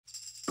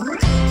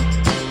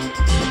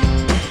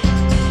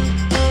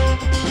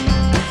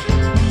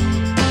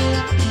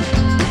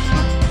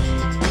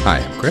Hi,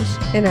 I'm Chris.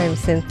 And I'm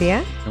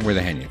Cynthia. And we're the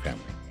Hanya family.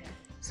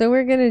 So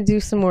we're going to do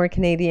some more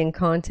Canadian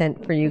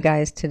content for you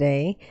guys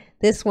today.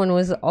 This one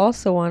was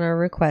also on our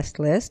request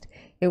list.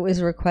 It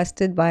was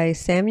requested by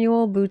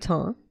Samuel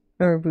Boutin.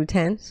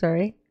 Boutin.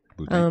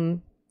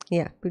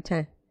 Yeah,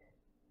 Boutin.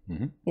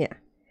 Mm-hmm. Yeah.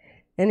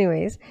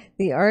 Anyways,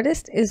 the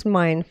artist is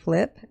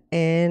Mindflip,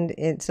 and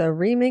it's a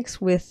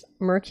remix with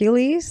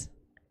Merkules.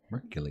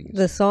 Merkules.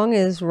 The song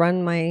is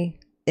Run My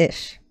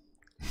Ish.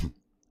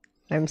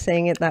 I'm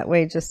saying it that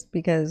way just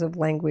because of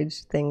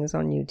language things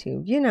on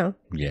YouTube, you know.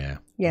 Yeah.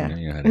 Yeah.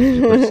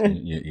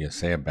 You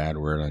say a bad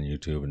word on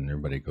YouTube and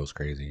everybody goes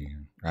crazy.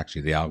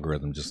 Actually, the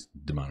algorithm just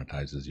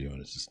demonetizes you and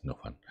it's just no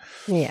fun.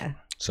 Yeah.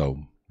 So,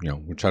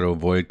 we try to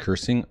avoid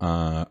cursing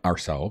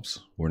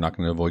ourselves. We're not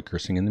going to avoid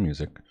cursing in the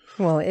music.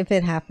 Well, if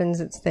it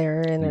happens, it's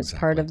there and it's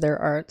part of their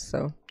art,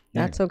 so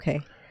that's okay.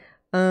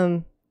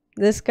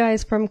 This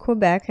guy's from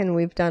Quebec, and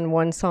we've done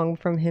one song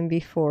from him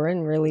before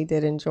and really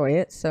did enjoy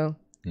it, so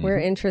we're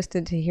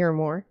interested to hear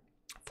more.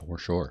 For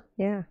sure.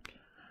 Yeah.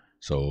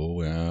 So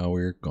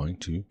we're going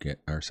to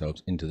get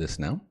ourselves into this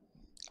now.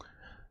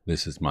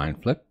 This is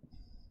Mindflip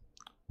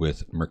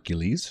with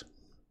Merkules.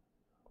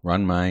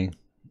 Run My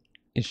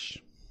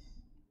Ish.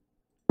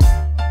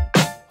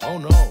 Oh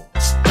no.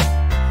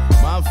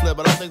 Mindflip,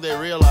 I don't think they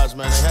realized,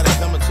 man. They had it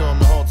coming to them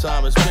the whole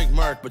time. It's Big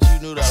Merc, but you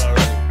knew that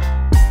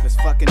already. Let's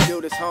fucking do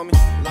this, homie.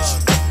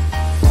 Love.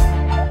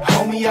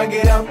 Homie, I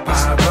get up,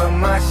 I run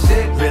my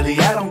shit. Really,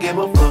 I don't give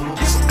a fuck.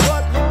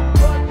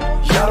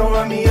 Y'all don't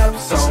run me up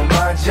so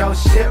much, yo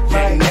shit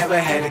right. Never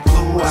had a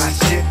clue, I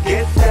shit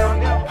get down.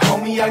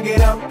 Homie, I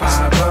get up,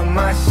 I run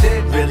my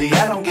shit. Really,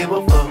 I don't give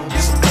a fuck.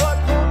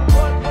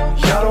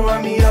 Y'all don't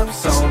run me up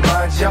so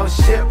much, yo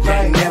shit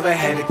right. Never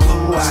had a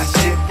clue, I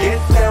shit get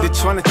down. They're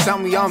trying to tell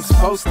me I'm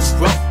supposed to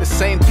grow. The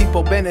same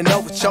people bending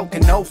over,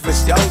 choking,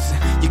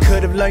 overdosing. You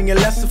could have learned your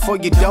lesson before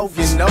you dove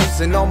your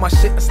nose. And all my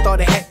shit, I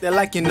started acting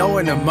like an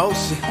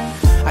emotion.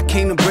 I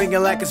came to bring it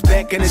like it's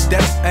back in the day.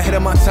 Ahead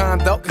of my time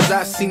though, cause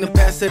I seen the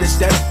past of this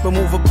day. But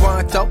move a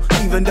pronto,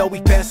 even though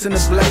we passing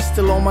the blaze.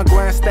 Still on my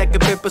grind, stacking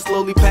paper,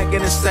 slowly packing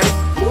the safe.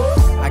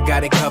 I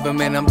got it covered,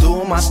 man, I'm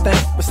doing my thing.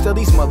 But still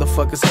these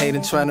motherfuckers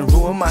hating, trying to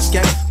ruin my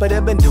game. But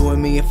they've been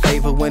doing me a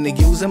favor when they're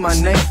using my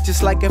name.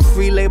 Just like a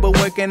free labor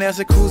working as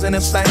a cruise in a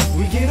thing.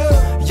 We get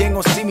up, you ain't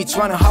gon' see me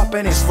trying to hop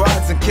in his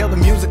rods and kill the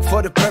music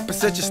for the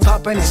purpose of just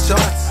topping his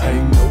charts. I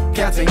ain't no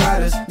counting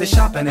riders, they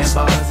shopping at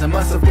bars. I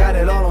must have got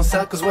it all on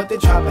sale, cause what they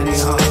dropping it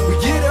hard.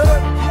 We get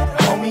up,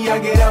 homie, I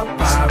get up,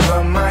 I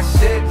run my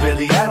shit.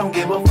 Really, I don't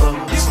give a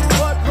fuck.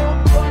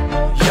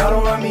 Y'all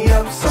don't run me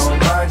up so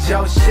much,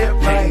 yo shit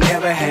right.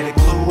 Never had a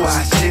clue,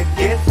 I shit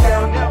get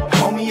down.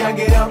 Homie, I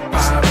get up,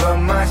 I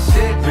run my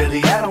shit.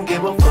 Really, I don't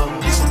give a fuck.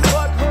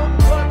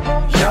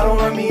 Y'all don't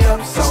run me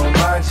up so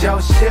much, yo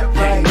shit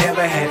right.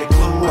 Never had a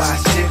clue, I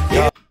shit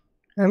get.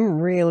 I'm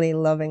really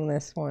loving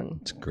this one.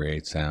 It's a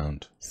great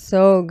sound.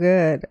 So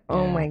good.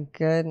 Oh my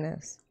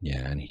goodness.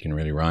 Yeah, and he can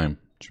really rhyme.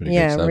 It's really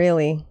good stuff.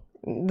 Really.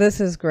 This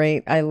is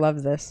great. I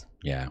love this.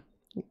 Yeah.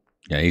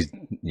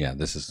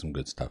 This is some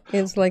good stuff.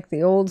 It's like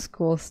the old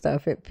school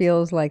stuff. It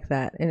feels like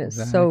that, and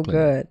it's so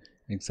good.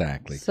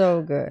 Exactly.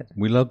 So good.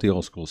 We love the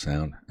old school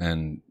sound,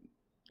 and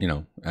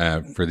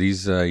for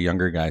these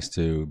younger guys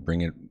to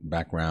bring it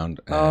back around.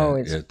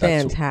 It's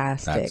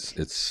fantastic.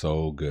 It's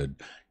so good.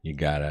 I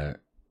gotta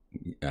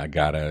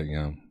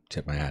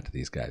tip my hat to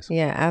these guys.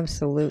 Yeah,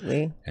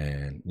 absolutely.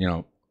 And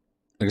like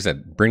I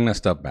said, bring that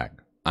stuff back.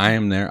 I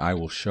am there. I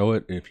will show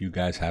it if you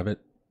guys have it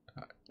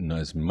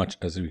as much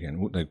as we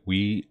can. Like,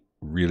 we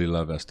really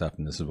love that stuff,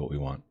 and this is what we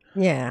want.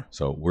 Yeah.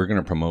 So we're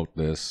gonna promote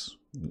this.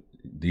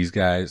 These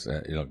guys,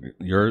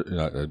 you're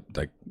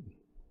like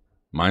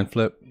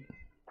Mindflip,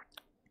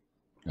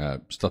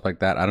 stuff like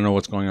that. I don't know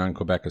what's going on in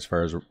Quebec as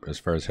far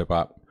as hip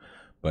hop,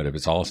 but if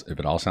it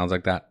all sounds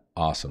like that,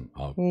 awesome.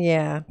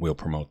 We'll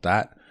promote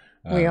that.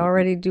 We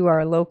already do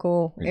our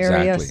local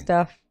area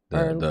stuff.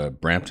 The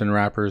Brampton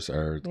rappers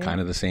are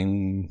kind of the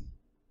same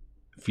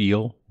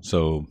feel,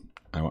 so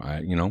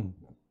I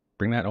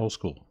bring that old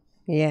school.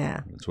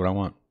 Yeah, that's what I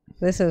want.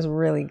 This is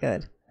really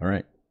good. All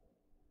right.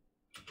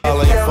 All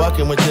ain't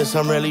fucking with this,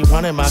 I'm really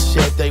running my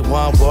shit. They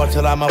want war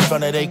till I'm out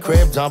front of they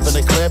crib, dumping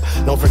the clip.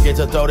 Don't forget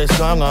to throw this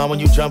song on when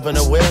you jump in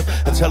the whip.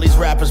 And tell these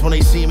rappers when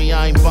they see me,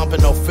 I ain't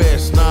bumping no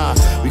fist. Nah,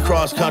 we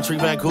cross country,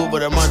 Vancouver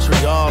to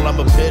Montreal. I'm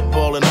a pit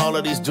bull and all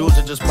of these dudes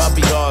are just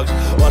puppy dogs.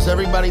 Whilst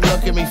everybody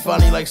look at me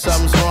funny like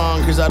something's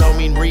wrong, cause I don't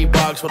mean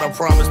Reeboks when I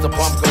promise the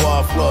pump go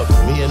off. Look,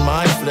 me and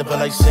Mindflip are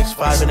like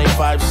 6'5" and they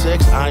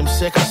 5'6". I'm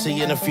sick, I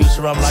see in the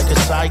future I'm like a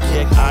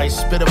sidekick. I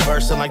spit a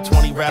verse and like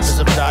 20 rappers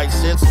have died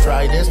since.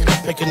 Try this,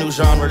 pick a new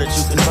genre that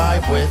you can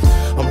vibe with.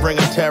 I'm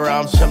bringing terror,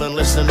 I'm chilling,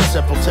 listening to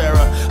Simple Terror.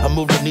 I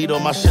move the needle,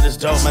 my shit is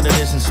dope, man, it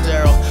isn't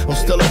sterile. I'm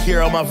still a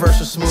hero, my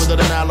verse is smoother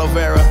than aloe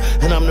vera.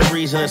 And I'm the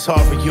reason it's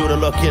hard for you to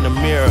look in the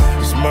mirror.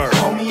 It's murder.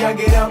 Homie, I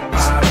get up,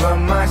 I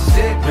run my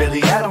shit.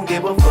 Really, I don't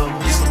give a fuck.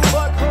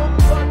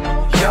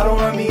 Y'all don't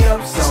run me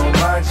up so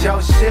much, yo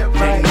shit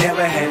right.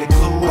 Never had a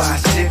clue,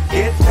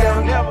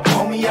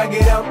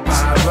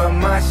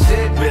 my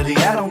shit, really,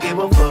 I don't give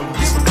a fuck.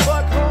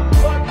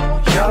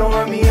 Y'all don't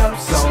run me up,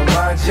 so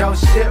mind your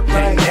shit.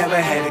 Really never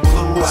had a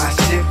clue why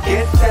shit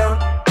get down.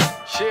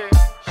 Shit,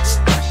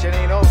 my shit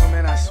ain't over,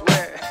 man, I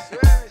swear.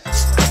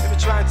 They been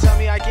trying to tell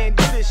me I can't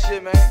do this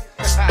shit, man.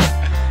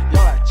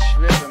 Y'all are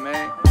tripping,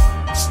 man.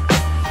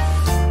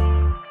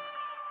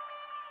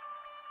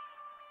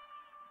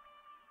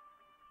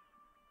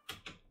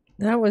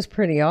 That was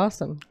pretty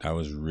awesome. That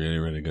was really,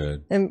 really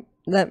good. And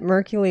that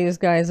Merkules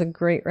guy is a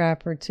great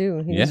rapper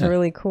too. He's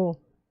really cool.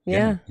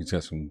 Yeah. He's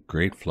got some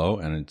great flow,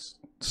 and it's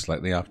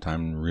slightly off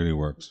time and really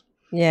works.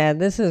 Yeah,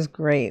 this is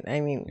great. I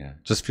mean, Yeah,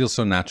 just feels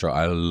so natural.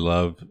 I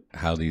love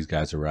how these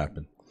guys are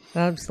rapping.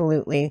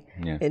 absolutely.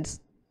 Yeah. It's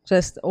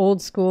just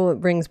old school.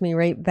 It brings me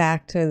right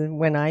back to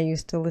when I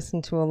used to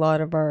listen to a lot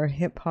of our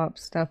hip hop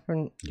stuff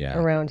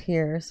around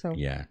here. So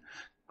Yeah.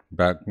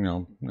 About,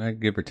 I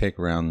give or take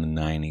around the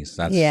 90s.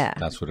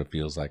 That's what it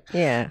feels like.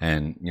 Yeah.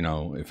 And,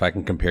 if I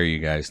can compare you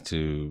guys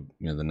to,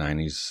 the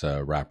 90s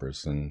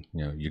rappers, and,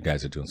 you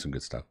guys are doing some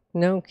good stuff.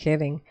 No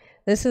kidding.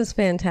 This is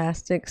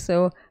fantastic.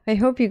 So I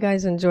hope you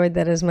guys enjoyed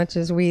that as much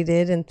as we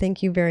did. And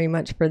thank you very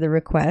much for the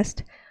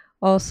request.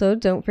 Also,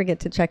 don't forget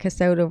to check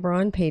us out over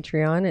on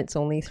Patreon. It's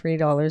only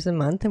 $3 a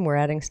month, and we're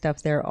adding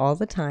stuff there all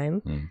the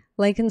time.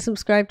 Like and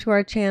subscribe to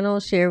our channel,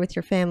 share with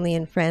your family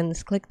and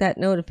friends, click that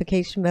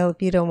notification bell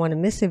if you don't want to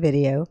miss a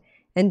video,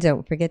 and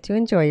don't forget to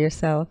enjoy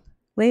yourself.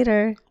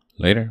 Later.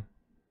 Later.